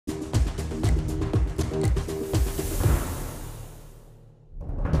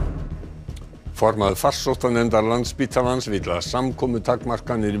Formaður farsóttanefndar Landspítalans vill að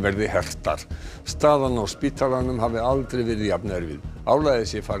samkomutakmarkanir verði hertar. Staðan á spítalanum hafi aldrei verið jafn erfið. Álagið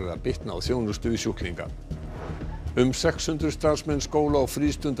sé farið að bitna á þjónustu við sjúklinga. 600 starfsmenn skóla- og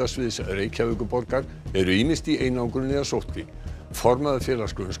frístundasviðs Reykjavíkurborgar eru ýmist í einangrun eða sóttkví. Formaður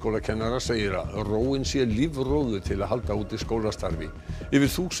félags grunnskólakennara segir að róin sé lífróður til að halda úti skólastarfi. Yfir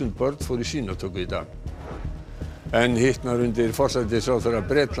 1000 börn fóru í sýnatöku í dag. En hitnar undir forsætisráðherra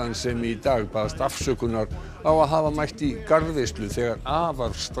Bretlands sem í dag baðst afsökunar á að hafa mætt í garðveislu þegar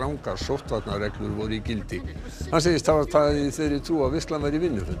afar strangar sóttvarnareglur voru í gildi. Hann segist hafa staðið í þeirri trú að veislan væri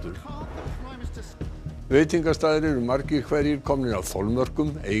vinnufundur. Veitingastaðir eru margir hverjir komnir á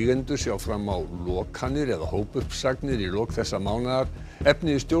þolmörkum, eigendur sjá fram á lokanir eða hópuppsagnir í lok þessa mánaðar,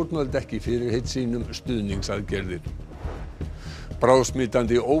 efni stjórnvöld ekki fyrirheit sínum stuðningsaðgerðir.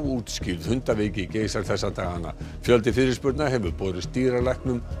 Smitandi óútskýrð hundaveiki geisar þessa dagana. Fjöldi fyrirspurna hefur borist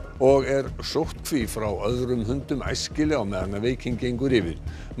dýralæknum og sóttkví frá öðrum hundum æskileg á meðan að veikin gengur yfir.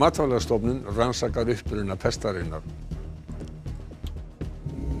 Matvælastofnun rannsakar uppruna pestarinnar.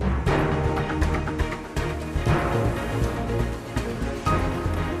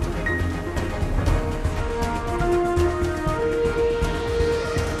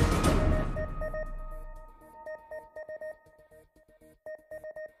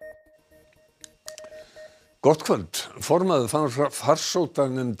 Gott kvöld. Formaður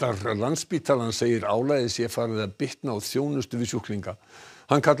farsóttanefndar Landspítalans segir álagið sé farið að bitna á þjónustu við sjúklinga.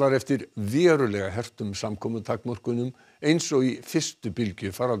 Hann kallar eftir verulega hertum samkomutakmörkunum eins og í fyrstu bylgju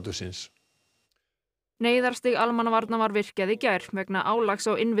faraldursins. Neyðarstig almannavarna var virkjað í gær vegna álags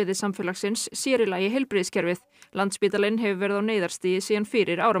á innviði samfélagsins, sér í lagi heilbrigðiskerfið. Landspítalinn hefur verið á neyðarstigi síðan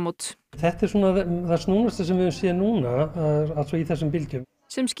fyrir áramót. Þetta svona það snúnasta sem við séð núna, altså í þessum bylgjum.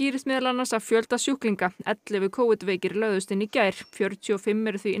 Sem skýrist meðal annars af fjölda sjúklinga. 11 COVID-veikir lögðust inn í gær, 45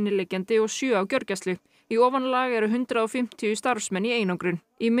 eru því inniliggjandi og 7 á gjörgæslu. Í ofanlag eru 150 starfsmenn í einangrun.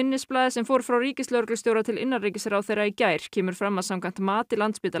 Í minnisblaði sem fór frá ríkislögreglustjóra til innanríkisráðherra í gær kemur fram að samkvæmt mati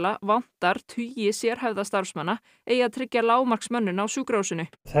Landspítala vantar tugi sérhæfða starfsmanna eigi að tryggja lágmarksmönnun á sjúkrahúsinu.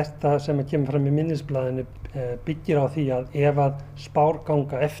 Þetta sem kemur fram í minnisblaðinu byggir á því að ef að spár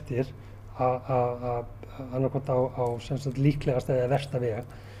ganga eftir annarkot á líklegast eða versta veg,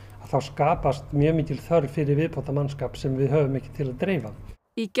 að þá skapast mjög mikil þörf fyrir viðbótarmannskap sem við höfum ekki til að dreifa.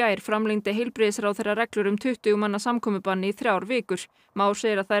 Í gær framlengdi heilbrigðisráðherra reglur 20 manna samkomubanni í 3 vikur. Már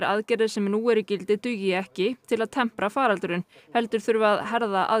segir að þær aðgerðir sem nú eru í gildi dugi ekki til að tempra faraldurinn, heldur þurfa að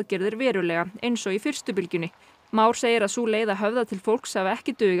herða aðgerðir verulega eins og í fyrstu bylgjunni. Már segir að sú leið að höfða til fólks hafi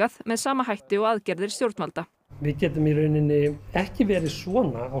ekki dugað með sama hætti og aðgerðir stjórnvalda. Við getum í rauninni ekki verið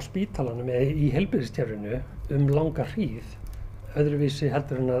svona á spítalanum eða í heilbrigðiskerfinu langa hríð, öðruvísi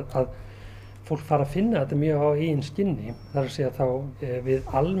heldur en að fólk fara að finna þetta mjög á eigin skinni. Það að segja þá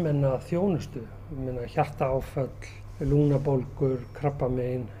við almenna þjónustu, hjartaáföll, lungnabólgur,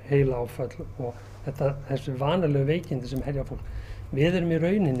 krabbamein, heilaáföll og þessu vanalegu veikindi sem herja fólk. Við erum í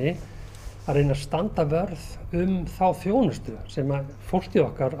rauninni að reyna að standa vörð þá þjónustu sem að fólkið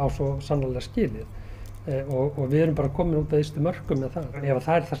okkar á svo sannarlega skilið. Og við erum bara komin út að ystu mörkum með það. Ef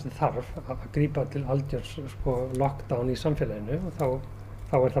það er það sem þarf að grípa til algjörs lockdown í samfélaginu,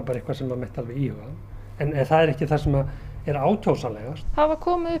 þá er það bara eitthvað sem að mætti alveg íhuga. En það er ekki það sem er ákjósanlegast. Hafa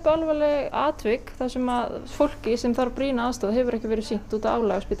komið upp alvarleg atvik þar sem að fólki sem þarf brýna aðstoð hefur ekki verið sýnt út af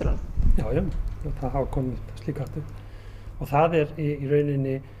álagi á spítalanum? Já, það hafa komið slík atvik. Og það er í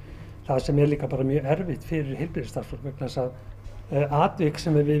rauninni það sem er líka bara mjög erfitt fyrir heilbrigðisstarfsfólk vegna þess að atvik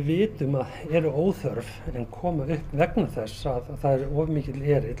sem við vitum að eru óþörf en koma upp vegna þess að það er of mikil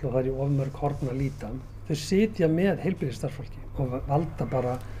erill og það er of mörg horn að líta. Þau sitja með heilbrigðisstarfsfólki og valda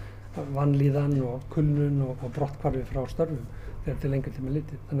bara vanlíðan og kulnun og brotthvarfi frá störfum þegar til lengri tíma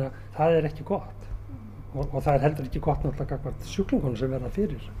litið. Þannig að það er ekki gott og það er heldur ekki gott náttúrulega gagnvart sjúklingunum sem verða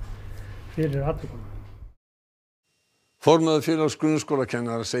fyrir atvikunum. Formaður félags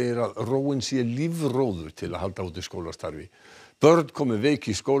grunnskólakennara segir að róin sé lífróður til að halda úti skólastarfi. Börn komi veik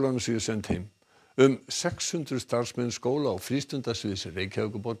í skólanum séu send heim. 600 starfsmenn skóla- og frístundasviðs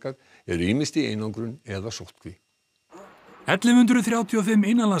Reykjavíkurborgar eru ýmist í einangrun eða sóttkví. 1135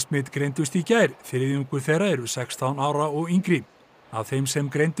 innanlandsmit greindust í gær, þriðjungur þeirra eru 16 ára og yngri. Af þeim sem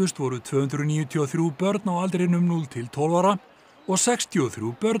greindust voru 293 börn á aldrinum 0 til 12 ára og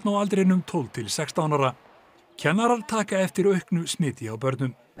 63 börn á aldrinum 12 til 16 ára. Kennarar taka eftir auknu smiti á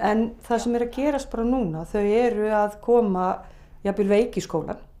börnum. En það sem er að gerast bara núna, þau eru að koma jafnvel veik í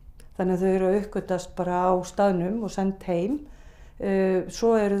skólann. Þannig að þau eru að uppgötast bara á staðnum og send heim.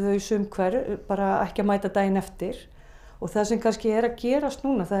 Svo eru þau sum hver bara ekki að mæta daginn eftir. Og það sem kannski er að gerast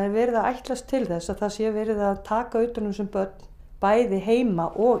núna, það er verið að ætlast til þess að það sé verið að taka utan sem börn bæði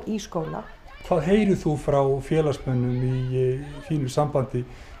heima og í skóla. Hvað heyrir þú frá félagsmönnum í þínu sambandi?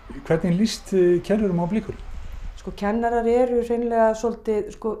 Hvernig líst kennurum á blikur? Sko kennarar eru hreinlega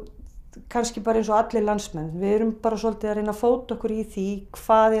svolítið, kannski bara eins og allir landsmenn. Við erum bara svolítið að reyna að fóta okkur í því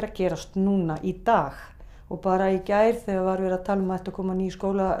hvað að gerast núna í dag. Og bara í gær þegar var verið að tala um að þetta koma ný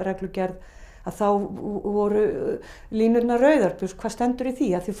skólareglugerð, að þá voru línurnar rauðar, hvað stendur í því?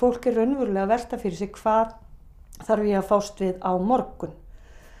 Að því fólk raunverulega að velta fyrir sig hvað þarf ég að fást við á morgun.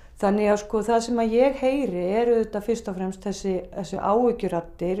 Þannig að það sem að ég heyri auðvitað fyrst og fremst þessi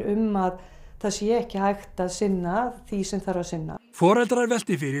áhyggjuraddir að það sé ekki hægt að sinna því sem þarf að sinna. Foreldrar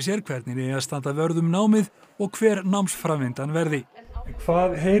velti fyrir sér hvernig eigi að standa vörð námið og hver námsframvindan verði.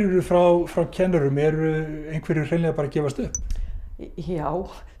 Hvað heyrirðu frá kennurum? Eru einhverju hreinlega bara að gefast upp? Já,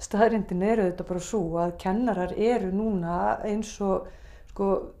 staðreyndin auðvitað bara svo að kennarar eru núna eins og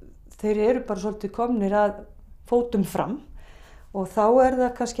þeir eru bara svolítið komnir að fótum fram og þá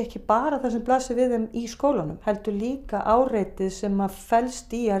það kannski ekki bara það sem blasir við þeim í skólanum, heldur líka áreitið sem að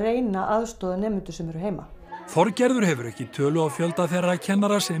felst í að reyna aðstoða nemendur sem eru heima. Þorgerður hefur ekki tölu á fjölda þeirra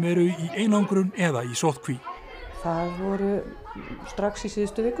kennara sem eru í einangrun eða í sóttkví. Það voru strax í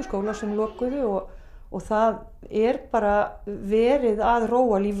síðustu viku skólar sem lokuðu og það bara verið að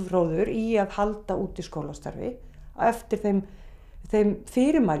róa lífróður í að halda út í skólastarfi eftir þeim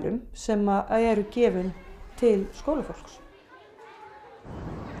fyrirmælum sem eru gefin til skólafólks.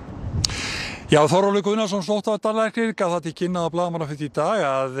 Já, Þorólfur Guðnason sóttvarnalæknir gaf það til kynna á blaðamannafundi í dag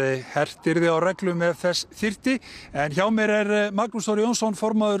að hert yrði á reglum ef þess þyrfti. En hjá mér Magnús Jónsson,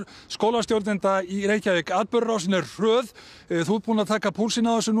 formaður skólastjórnenda í Reykjavík. Atburðarásin hröð. Þú ert búinn að taka púlsinn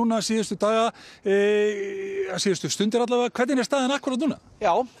á þessu núna síðustu daga, síðustu stundir allavega. Hvernig staðan akkúrat núna?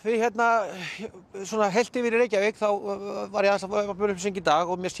 Já, við svona heilt yfir í Reykjavík þá var ég aðeins að upplýsing í dag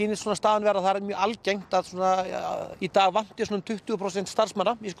og mér sýnist svona staðan vera að það mjög algengt að í dag vanti svona 20%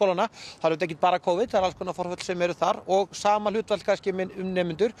 starfsmanna í skólana. Það ekki bara COVID, það alls konar forföll sem eru þar og sama hlutfall kannski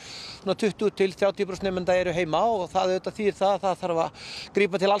nemendur, svona 20–30% nemenda eru heima og það þýðir það að það þarf að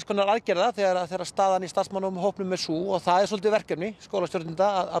grípa til alls konar aðgerða þegar staðan í starfsmannum hópnum sú og það svolítið verkefni skólastjórnenda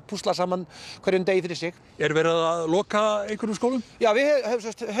að púsla saman hverjum degi fyrir sig. Verið að loka einhverjum skólum? Já, við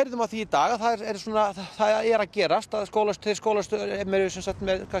heyrðum að því í dag að það að gerast að skólastöðvar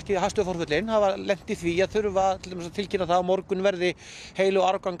með kannski hæstu forföllin hafa lent í því að þurfa til dæmis að tilkynna það að morgun verði heilu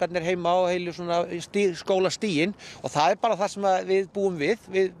árgangarnir heima og heilu skólastigin og það bara það sem við búum við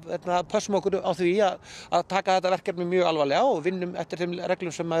pössum okkur á því að taka þetta verkefni mjög alvarlega og vinnum eftir þeim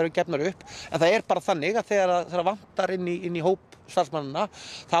reglum sem eru gefnar upp en það bara þannig að þegar vantar inn í hóp starfsmannana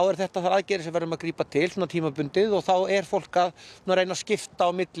þá þetta þar aðgerðir sem verðum að grípa til svona tímabundið og þá fólk að reyna að skipta á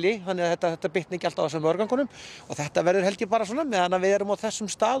milli þannig að þetta bitni ekki alltaf á þessum árgangunum og þetta verður held ég bara svona meðan að við erum á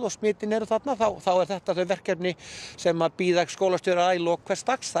þessum stað og smitin eru þarna þá þetta þau verkefni sem að bíða skólastjóra í lok hvers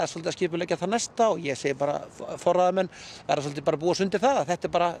dags það svolítið að skipuleggja það næsta og ég segi bara forráðamenn verða svolítið bara búa undir það að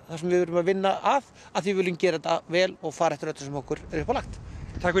þetta bara það sem við erum að vinna að því við viljum gera þetta vel og fara eftir þetta sem okkur uppálagt.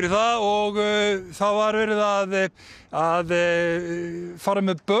 Takk fyrir það og það var verið að fara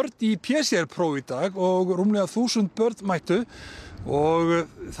með börn í PCR-próf í dag og rúmlega 1000 börn mættu og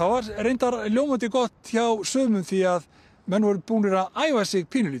það var reyndar ljómandi gott hjá sumum því að menn voru búnir að æfa sig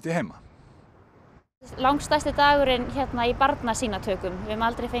pínulítið heima. Langstærsti dagurinn hérna í Barnasýnatökum. Við höfum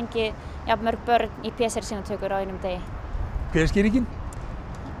aldrei fengið jafn mörg börn í PCR-sýnatökur á einum degi. Hver er skýringin?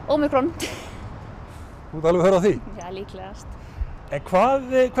 Ómikrón. Þú ert alveg að höra á því? Já, líklegast. En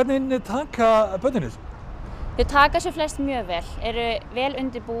hvernig taka börnin þessu? Þau taka sér flest mjög vel, eru vel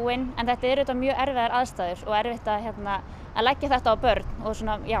undirbúin, en þetta auðvitað mjög erfiðar aðstæður og erfitt að leggja þetta á börn og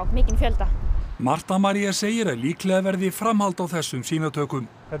svona, já, mikinn fjölda. Marta María segir að líklega verði framhald á þessum sýnatökum.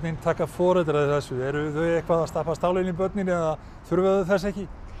 Hvernig taka foreldrar þessu? Eru þau eitthvað að stappa stálinn í börnin eða þurfa þau þess ekki?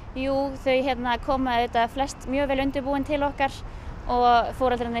 Jú, þau koma auðvitað flest mjög vel undirbúin til okkar og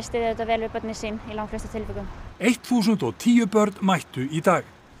foreldrarnir styðja auðvitað vel við börnin sín í langflestu tilvikum. 1010 börn mættu í dag.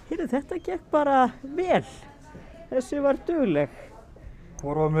 Þetta gekk bara vel. Þessi var dugleg.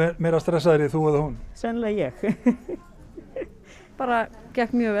 Hvor var meira stressaðri, þú eða hún? Sennilega ég. Bara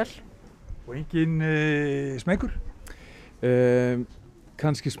gekk mjög vel. Og engin smeykur?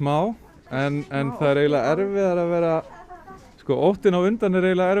 Kannski smá, en það er eiginlega erfiðar að vera, óttinn á undan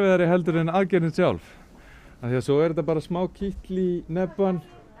er eiginlega erfiðari heldur en aðgerðin sjálf. Því að svo þetta bara smá kitl í nebban,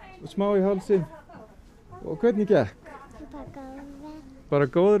 smá í hálsinn. Og hvernig gekk? Bara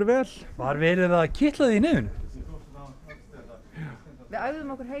góður vel. Var verið að kitla því í nefnu? Við æfðum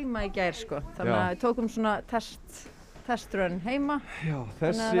okkur heima í gær þannig að við tókum svona testrun heima. Já,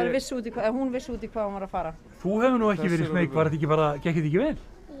 þannig að hún vissi út í hvað hún var að fara. Þú hefur nú ekki verið smeyk, gekk þetta ekki vel?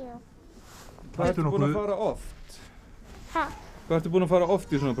 Já. Hvað ertu búin að fara oft? Hvað ertu búin að fara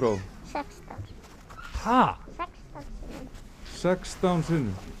oft í svona próf? 16. Ha? 16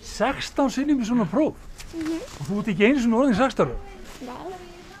 sinnum. 16 sinnum í svona próf? Og þú ert ekki einu sinni orðin 16 ára? Nei.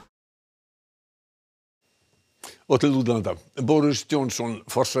 Og til útlanda. Boris Johnson,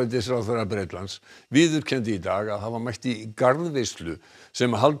 forsætisráðherra Bretlands, viðurkenndi í dag að hafa mætt í garðveislu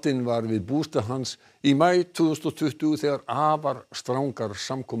sem haldin var við bústað hans í maí 2020 þegar afar strangar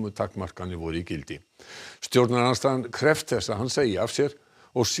samkomutakmarkanir voru í gildi. Stjórnarandstaðan krefst þess að hann segi af sér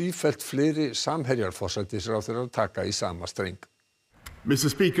og sífellt fleiri samherjar forsætisráðherrar taka í sama streng.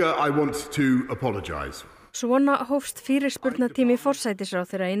 Mr. Speaker, I want to apologize. Svona hófst fyrirspurnatími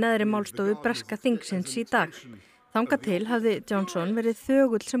forsætisráðherra í neðri málstofu breska þingsins í dag. Þangað til hafði Jónsson verið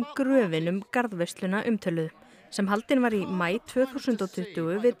þögull sem gröfin garðveisluna umtöluðu, sem haldin var í maí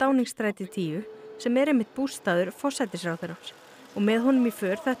 2020 við Downingstræti 10, sem einmitt bústaður forsætisráðherrans. Og með honum í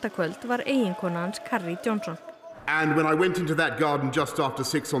för þetta kvöld var eiginkona hans Carrie Jónsson. And when I went into that garden just after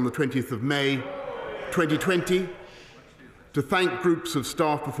 6 on the 20th of May 2020 to thank groups of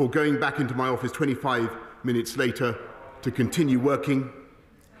staff before going back into my office 25 minutes later to continue working,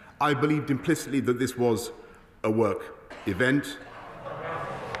 I believed implicitly that this was a work event.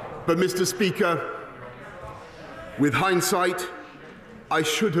 But Mr. Speaker, with hindsight, I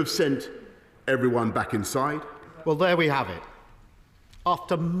should have sent everyone back inside. Well, there we have it.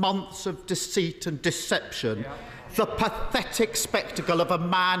 After months of deceit and deception, the pathetic spectacle of a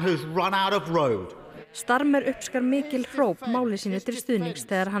man who's run out of road. Starmer uppskar mikil hróp máli sínu til stuðnings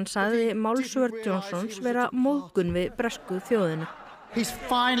þegar hann sagði málsvörn Johnsons vera móðgun við bresku þjóðina. He's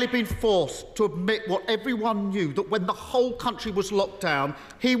finally been forced to admit what everyone knew, that when the whole country was locked down,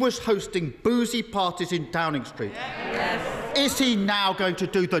 he was hosting boozy parties in Downing Street. Yes. Is he now going to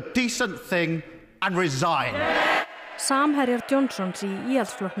do the decent thing and resign? Samherjar Johnsons í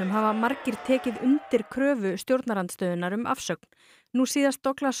íhaldsflokknum hafa margir tekið undir kröfu stjórnarandstöðunar afsögn. Nú síðast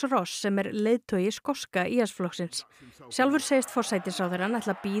Douglas Ross sem leiðtogi skoska íhaldsflokksins. Sjálfur segist forsætisráðherrann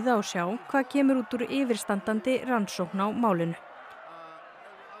ætla að bíða og sjá hvað kemur út úr yfirstandandi rannsókn á málinu.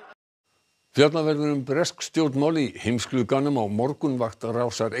 Fjallað verður bresk stjórnmál í heimskluganum á morgunvakt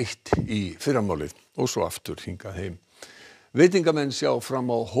rásar 1 í fyrramálið og svo aftur hingað heim. Veitingamenn sjá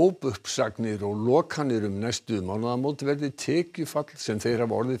fram á hópuppsagnir og lokanir næstu mánaðamót verði tekjufall sem þeir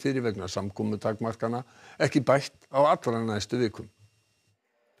hafa orðið fyrir vegna samkomutakmarkana ekki bætt á allra næstu vikum.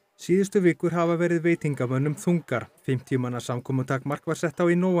 Síðustu vikur hafa verið veitingamönnum þungar. 50 manna samkomutakmark var sett á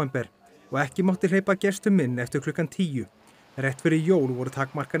í nóvember og ekki mátti hleypa gestum inn eftir klukkan 10. Rétt fyrir jól voru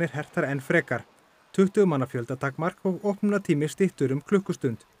takmarkanir hertar enn frekar. 20 manna fjöldatakmark og opnunartími styttur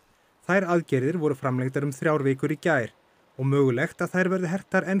klukkustund. Þær aðgerðir voru framlengdar 3 vikur í gær og mögulegt að þær verði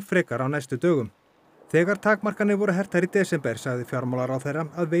hertar enn frekar á næstu dögum. Þegar takmarkanir voru hertar í desember sagði fjármálaráðherra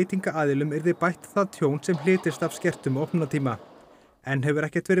að veitingaaðilum yrði bætt það tjón sem hlytist af skertum opnunartíma. En hefur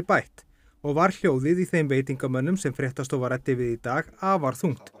ekkert verið bætt og var hljóðið í þeim veitingamönnum sem Fréttastofa ræddi við í dag afar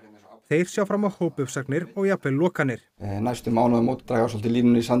þungt. Þeir sjá fram á hópuppsagnir og jafnvel lokanir. Næstu mánaðamót draga svolítið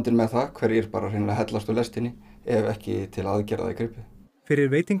línunni í sandinn með það hverjir bara hreinlega hellast úr lestinni ef ekki til aðgerða í gripið.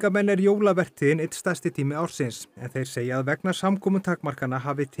 Fyrir veitingamenn jólavertíðin einn stærsti tími ársins, en þeir segja að vegna samkomutakmarkana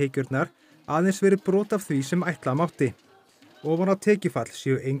hafi tekjurnar aðeins verið brot af því sem ætla mátti. Ofan á tekjufall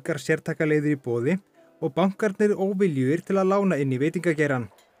séu engar sértakaleiðir í boði og bankarnir óviljugir til að lána inn í veitingageirann.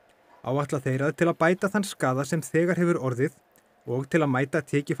 Áætla þeir að til að bæta þann skaða sem þegar hefur orðið og til að mæta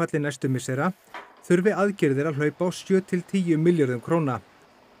tekjufalli næstu missera þurfi aðgerðir að hlaupa á 7 til 10 milljörðum króna.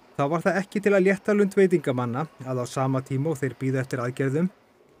 Þá var það ekki til að létta lund veitingamanna að á sama tíma og þeir bíða eftir aðgerðum,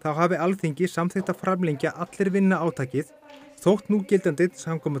 þá hafi Alþingi samþykkt að framlengja allir vinna átakið, þótt núgildandi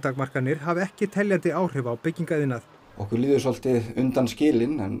samkomutakmarkanir hafi ekki teljandi áhrif á byggingaiðnað. Okkur líður svolítið undan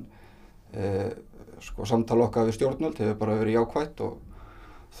skilin en samtal okkar við stjórnvöld hefur bara verið jákvætt og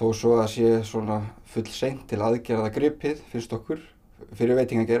þó svo að sé svona full seint til aðgerða gripið fyrst okkur fyrir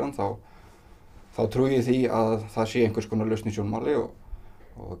veitingageirann þá trúi ég því að það sé einhvers konar lausn í sjónmáli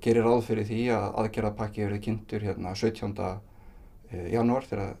og gerir ráð fyrir því að aðgerðapakki verði kynntur 17. janúar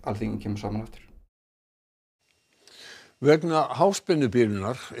þegar Alþingi kemur saman aftur. Vegna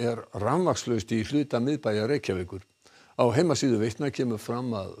háspennubilunar Rafmagnslaust í hluta miðbæja Reykjavíkur. Á heimasíðu Veitna kemur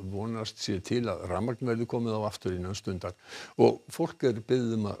fram að vonast sé til að rafmagn verði komið á aftur innan stundar og fólk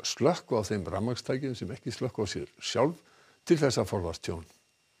beðið að slökkva á þeim rafmagnstækjum sem ekki slökkva á sér sjálf til þess að forðast tjón.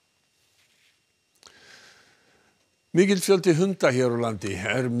 Mikill fjöldi hunda hér á landi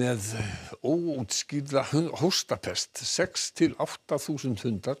með óútskýrða hóstapest. 6 til 8.000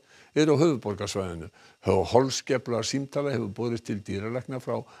 hundar á höfuðborgarsvæðinu. Holskefla símtala hefur borist til dýralækna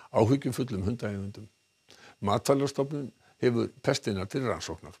frá áhyggjufullum hundaeigendum. Matvælastofnun hefur pestina til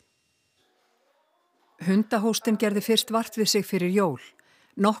rannsóknar. Hundahóstinn gerði fyrst vart við sig fyrir jól.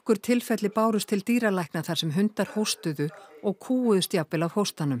 Nokkur tilfelli bárust til dýralækna þar sem hundar hóstuðu og kúuðust jafnvel af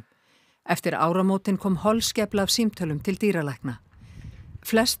hóstanum. Eftir áramótin kom holskefla af símtölum til dýralækna.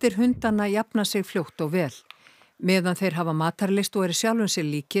 Flestir hundanna jafna sig fljótt og vel. Meðan þeir hafa matarlyst og eru sjálfum sér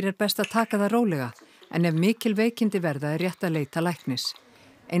líkir best að taka það rólega, en ef mikil veikindi verða rétt að leita læknis.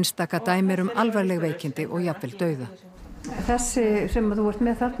 Einstaka dæmi alvarleg veikindi og jafnvel dauða. Þessi sem þú ert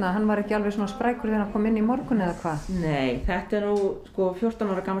með þarna, hann var ekki alveg svona sprækur þegar hann kom inn í morgun eða hvað? Nei, þetta nú 14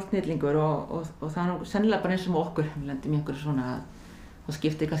 ára gamall snillingur og það nú sennilega bara eins og okkur, við lendum í einhverju svona, það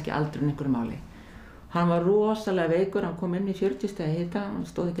skiptir kannski aldrei einhverju máli. Hann var rosalega veikur, hann kom inn í 40 stiga hita, hann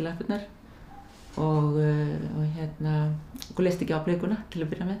stóð ekki í lappirnar og leist ekki á blikuna til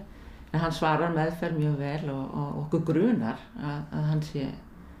að byrja með. En hann svarar meðferð mjög vel og okkur grunar að hann sé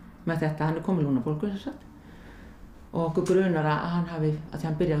með þetta, hann komið lúnabólgu sem sagt. Og okkur grunar að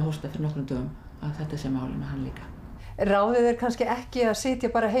hann byrjaði að hósta fyrir nokkrum dögum, að þetta sé máli með hann líka. Ráðið kannski ekki að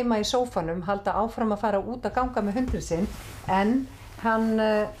sitja bara heima í sófanum, halda áfram að fara út að ganga með hundinn sinn, en hann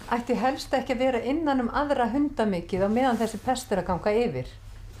ætti helst ekki að vera innan aðra hunda mikið á meðan þessi pest að ganga yfir.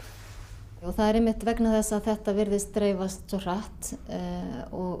 Og það einmitt vegna þess að þetta virðist dreifast svo hratt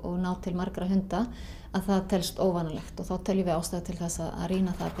og ná til margra hunda að það telst óvanalegt og þá teljum við ástæðu til þess að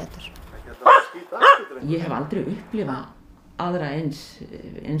rýna það betur. Ég hef aldrei upplifað aðra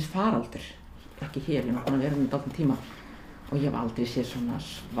eins faraldur, ekki hér, ég er verið með dálítinn tíma og ég hef aldrei séð svona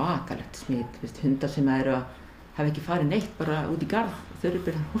svakalegt smit, hundar sem hafa ekki farið neitt bara út í garð og þau eru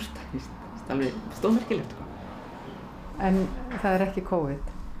byrjað að hósta, það er alveg stórmerkilegt. En það ekki COVID?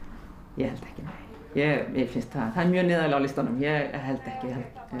 Ég held ekki, nei. Ég finnst það er mjög niðarlega á listanum, ég held ekki,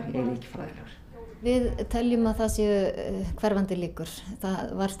 ég er ekki fræðilegur. Við teljum að það séu hverfandi líkur.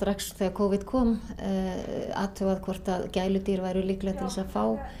 Það var strax þegar COVID kom athugað hvort að gæludýr væru líklega til þess að fá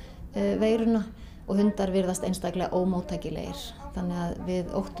veiruna og hundar virðast einstaklega ómóttækilegir. Þannig að við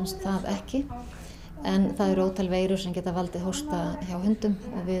óttumst það ekki. En það eru ótal veirur sem geta valdið hósta hjá hundum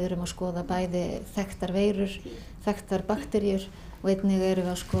og við erum að skoða bæði þekktar veirur, þekktar bakteríur og einnig erum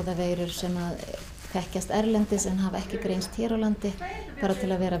við að skoða veirur sem að þekkjast erlendis en hafa ekki greinst hér á landi bara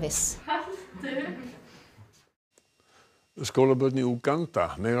til að vera viss. Skólabörn í Úganda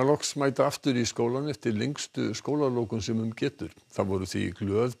mega loks mæta aftur í skólann eftir lengstu skólalókun sem getur. Það voru því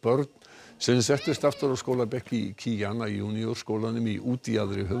glöð börn sem settust aftur á skólabekk í Kíana í júníorskólanum í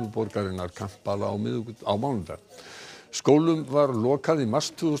útjaðri höfuðborgarinnar Kampala á mánudag. Skólum var lokað í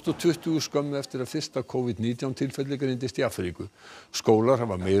mars 2020 skömmu eftir að fyrsta COVID-19 tilfelli greindist í Afríku. Skólar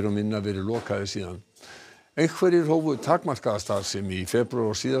hafa meira og minna verið lokaðir síðan. Einhverjir hófu takmarkaða starfsemi í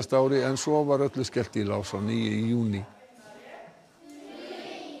febrúar á síðasta ári en svo var öllu skellt í lás á nýju í júní.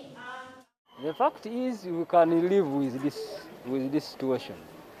 The fact is we can live with this situation.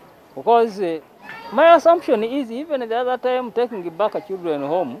 Because my assumption is even the other time taking back children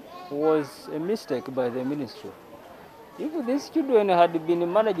home was a mistake by the ministry. If these children had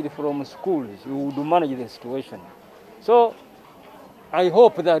been managed from schools, we would manage the situation. So I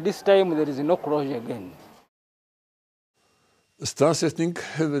hope that this time there is no closure again. Staðsetning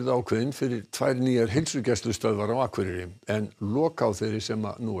hefur verið ákveðin fyrir tvær nýjar heilsugæslustöðvar á Akureyri en loka á þeirri sem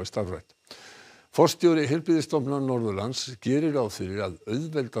nú starfrætt. Forstjóri Heilbrigðisstofnunar Norðurlands gerir ráð fyrir að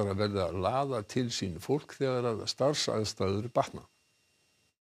auðveldara verði að laða til sín fólk þegar að starfsaðstæður batna.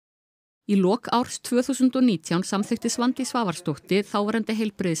 Í lok árs 2019 samþykkti Svandís Svavarsdóttir, þáverandi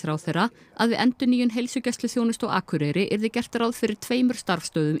heilbrigðisráðherra, að við endurnýjun heilsugæsluþjónustu á Akureyri yrði gert ráð fyrir 2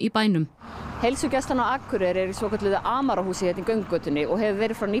 starfsstöðum í bænum. Heilsugæslan á Akureyri í svokölluðu Amarahúsi í göngugötunni og hefur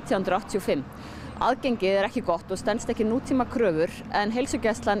verið frá 1985. Aðgengið ekki gott og stenst ekki nútíma kröfur en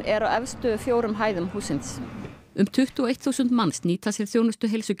heilsugæslan á efstu 4 hæðum hússins. 21.000 manns nýta sér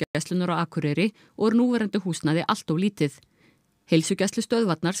þjónustu heilsugæslunar á Akureyri og núverandi húsnæði allt of lítið.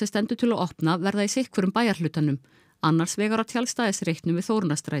 Heilsugæslustöðvarnar sem stendur til að opna verða í sitthvorum bæjarhlutanum, annars vegar á Tjaldstæðisreitnum við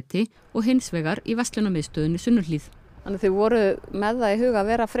Þórunnarstræti og hins vegar í verslunarmiðstöðinni Sunnuhlíð. Þannig þau voru með það í huga að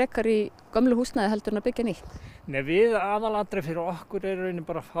vera frekar í gömlu húsnæði heldur en að byggja nýtt? Nei, við aðalatriði fyrir okkur raunin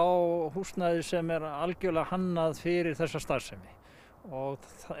bara að fá húsnæði sem algjörlega hannað fyrir þessa starfsemi. Og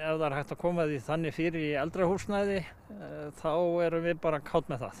ef það hægt að koma því þannig fyrir í eldra húsnæði, þá erum við bara kátt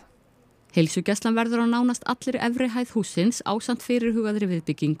með það. Heilsugæslan verður á nánast allir efri hæð hússins ásamt fyrirhugaðri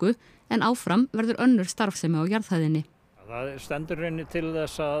viðbyggingu en áfram verður önnur starfsemi á jarðhæðinni. Það stendur raunin til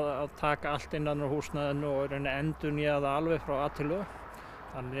þess að taka allt innan úr húsnæðinu og raunin endurnýja það alveg frá A til Ö.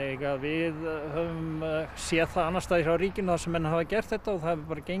 Þannig að við höfum séð það annars staðar hjá ríkinu þar sem menn hafa gert þetta og það hefur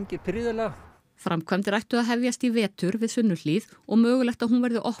bara gengið prýðilega. Framkvæmdir ættu að hefjast í vetur við Sunnuhlíð og mögulegt að hún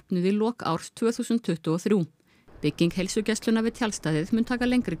verði opnuð í lok árs 2023. Bygging heilsugæsluna við Tjaldstæðið mun taka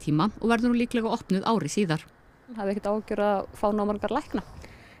lengri tíma og verður nú líklega opnuð ári síðar. Það hefði ekkert ágjör að fá ná margar lækna.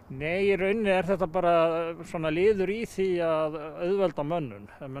 Nei, í rauninni þetta bara svona liður í því að auðvelda mönnun.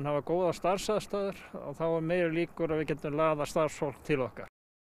 Ef menn hafa góða starfsaðstæður og þá meiri líkur að við getum laðað starfsfólk til okkar.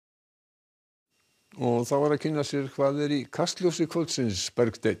 Og þá að kynna sér hvað í kastljósi kvöldsins,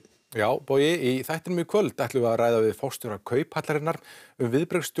 Bergsteinn. Já, Bogi, í þættinum í kvöld ætlum við að ræða við forstjóra Kauphallarinnar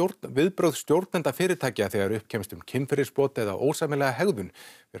viðbrögð stjórnenda fyrirtækja þegar uppkemst kynferðisbrot eða ósæmilega hegðun.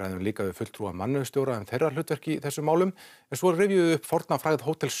 Við ræðum líka við fulltrúa mannauðsstjóra þeirra hlutverki í þessum málum, en svo rifjum við upp forna frægð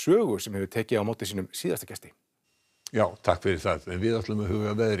Hótel Sögu sem hefur tekið á móti sínum síðasta gesti. Já, takk fyrir það. En við ætlum að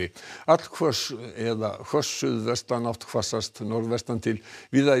huga veðri. Allhvöss eða hvöss suðvestanátt hvassast norðvestan til.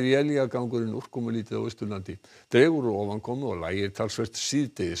 Víða í éljargangurinn úrkomulítið á Austurlandi. Dregur úr ofankomu og lægir talsvert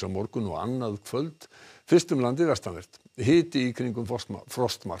síðdegis á morgun og annað kvöld. Fyrst landið vestanvert. Hiti í kringum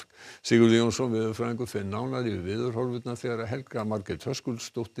frostmark. Sigurður Jónsson veðurfræðingur fer nánar yfir veðurhorfurnar þegar Helga Margrét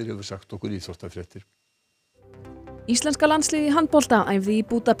Höskuldsdóttir hefur sagt okkur íþróttafréttir. Íslenska landsliðið í handbolta æfði í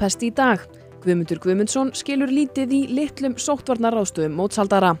Búdapest í dag. Guðmundur Guðmundsson skilur lítið í litlum sóttvarnaráðstöðum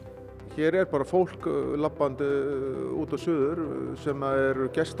mótshaldara. Hér bara fólk labbandi út á suður sem eru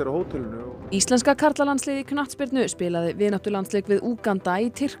gestir á hótelinu. Íslenska karlalandsliðið í knattspyrnu spilaði vináttulandsleik við Úganda í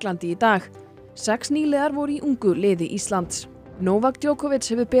Tyrklandi í dag. 6 nýliðar voru í ungu liði Íslands. Novak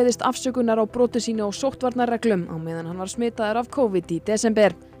Djokovic hefur beðist afsökunar á broti sínu á sóttvarnarreglum á meðan hann var smitaður af COVID í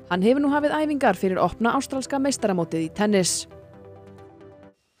desember. Hann hefur nú hafið æfingar fyrir opna ástralska meistaramótið í tennis.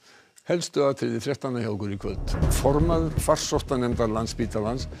 Helstu atriði fréttanna hjá okkur í kvöld. Formaður farsóttanefndar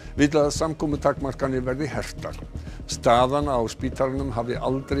Landspítalans vill að samkomutakmarkanir verði hertar. Staðan á spítalanum hafi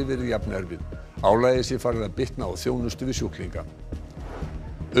aldrei verið jafn erfið. Álagið sé farið að bitna á þjónustu við sjúklinga.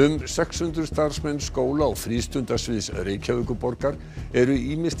 600 starfsmenn skóla og frístundasviðs Reykjavíkurborgar eru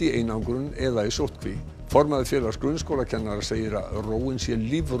ýmist í einangrun eða í sóttkví. Formaður félags grunnskólakennara segir að róin sé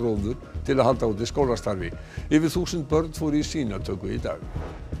lífróður til að halda úti skólastarfi. Yfir 1000 börn fóru í sýnatöku í dag.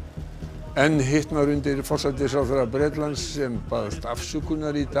 En hitnar undir forsætisráðherra Bretlands sem baðst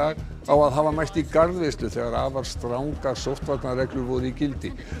afsökunar í dag á að hafa mætt í garðveislu þegar afar strangar sóttvarnareglur voru í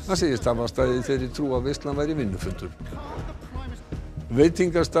gildi. Það segist hafa staðið þeirri trú að veislan væri vinnufundur.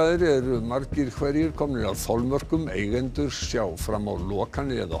 Veitingastaðir eru margir hverjir komnir að þolmörkum. Eigendur sjá fram á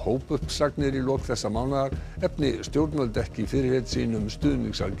lokanir eða hópuppsagnir í lok þessa mánaðar. Efni stjórnvöld ekki fyrirheit sín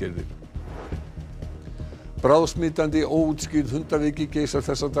stuðningsaðgerðir. Bráðsmitandi óútskýrð hundaveiki geisar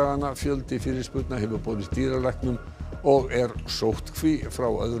þessa dagana. Fjöldi fyrirspurna hefur borist dýralæknum og sóttkví frá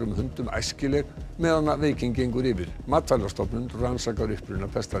öðrum hundum æskileg meðan að veikin gengur yfir. Matvælastofnun rannsakar uppruna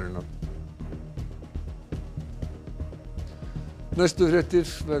pestarinnar. Næstu fréttir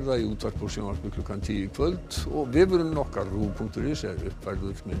verða í útvarpi og sjónvarpi klukkan 10 í kvöld og vefurinn okkar rúv.is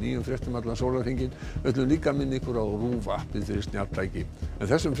uppfærður með nýjum fréttum allan sólarhringinn. Við ætlum líka að minna ykkur á RÚV appið fyrir snjalltæki.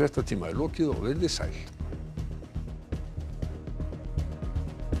 En þessum fréttatíma lokið og verið sæl.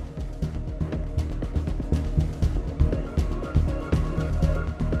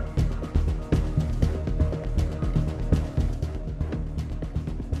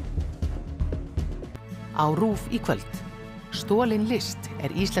 Á RÚV í kvöld. Stolin list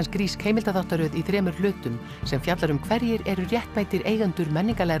íslensk-grísk heimildaþáttaröð í 3 hlutum sem fjallar hverjir eru réttmætir eigendur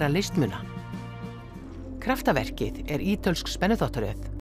menningarlegra listmuna. Kraftaverkið ítölsk spennuþáttaröð